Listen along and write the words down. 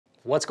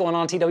What's going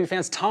on, TW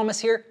fans? Thomas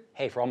here.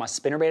 Hey, for all my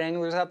spinnerbait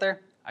anglers out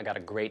there, I got a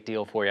great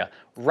deal for you.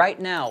 Right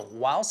now,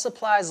 while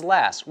supplies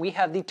last, we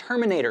have the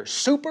Terminator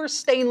Super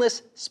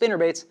Stainless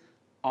Spinnerbaits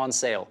on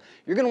sale.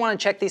 You're gonna wanna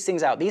check these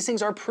things out. These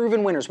things are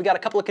proven winners. We got a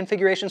couple of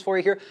configurations for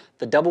you here.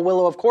 The double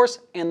willow, of course,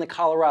 and the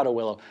Colorado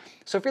willow.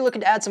 So if you're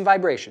looking to add some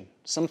vibration,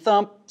 some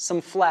thump, some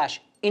flash,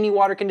 any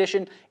water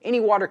condition, any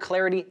water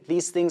clarity,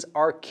 these things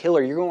are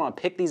killer. You're gonna wanna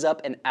pick these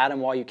up and add them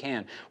while you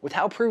can. With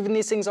how proven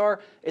these things are,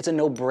 it's a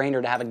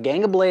no-brainer to have a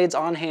gang of blades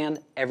on hand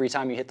every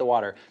time you hit the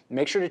water.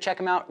 Make sure to check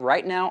them out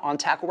right now on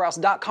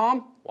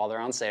tacklerouse.com while they're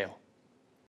on sale.